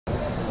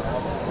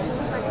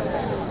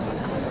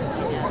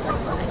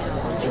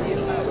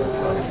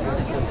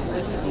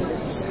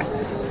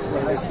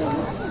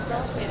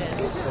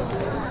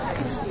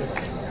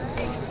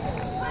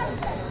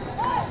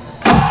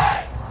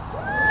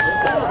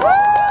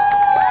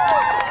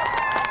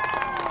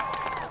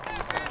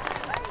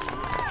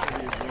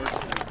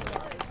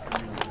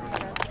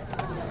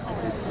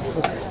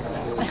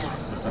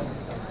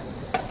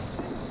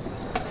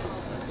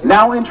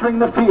Now entering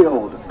the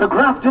field, the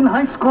Grafton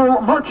High School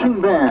Marching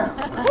Band,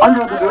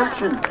 under the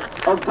direction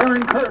of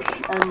Darren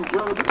Kirsch and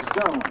Gabe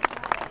Stone.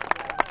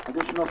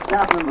 Additional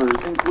staff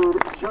members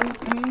include Joey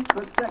P.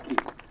 Kostecki,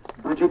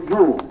 Bridget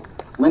Yule,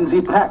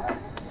 Lindsay Peck,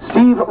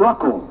 Steve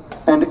Ruckel,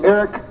 and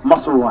Eric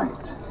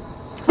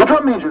Musselwhite. The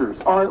drum majors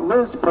are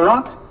Liz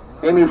Perrott,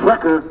 Amy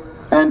Frecker,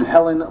 and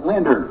Helen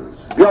Landers.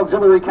 The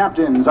auxiliary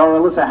captains are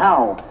Alyssa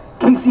Howe,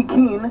 Casey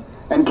Keene,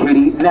 and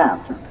Katie Knapp.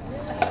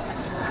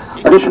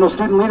 Additional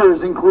student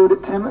leaders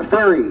include Tim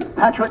Ferry,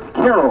 Patrick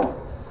Carroll,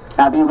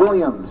 Abby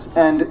Williams,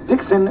 and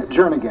Dixon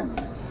Jernigan.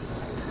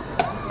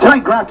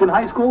 Tonight, Grafton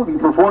High School will be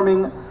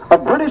performing A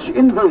British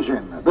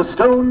Invasion, The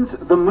Stones,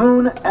 The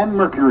Moon, and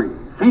Mercury,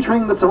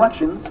 featuring the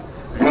selections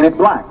Painted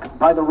Black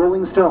by the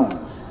Rolling Stones,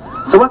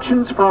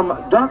 selections from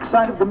Dark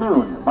Side of the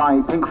Moon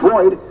by Pink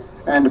Floyd,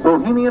 and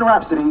Bohemian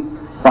Rhapsody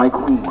by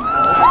Queen.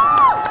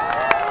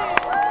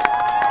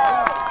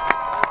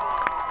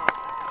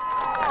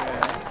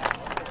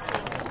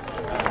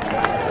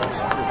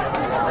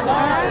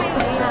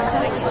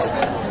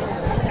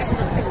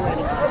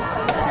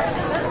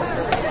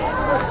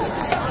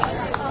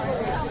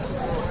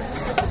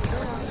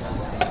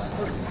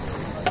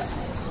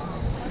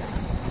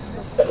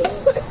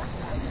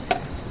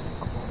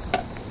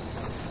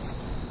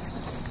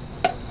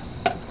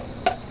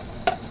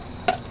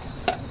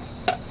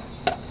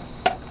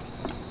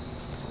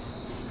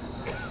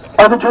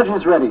 Are the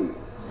judges ready?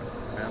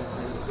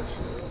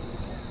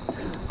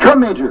 Drum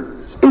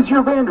majors, is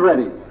your band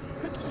ready?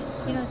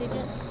 You know, they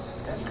did.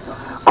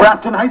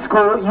 Grafton High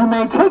School, you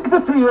may take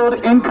the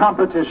field in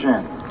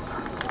competition.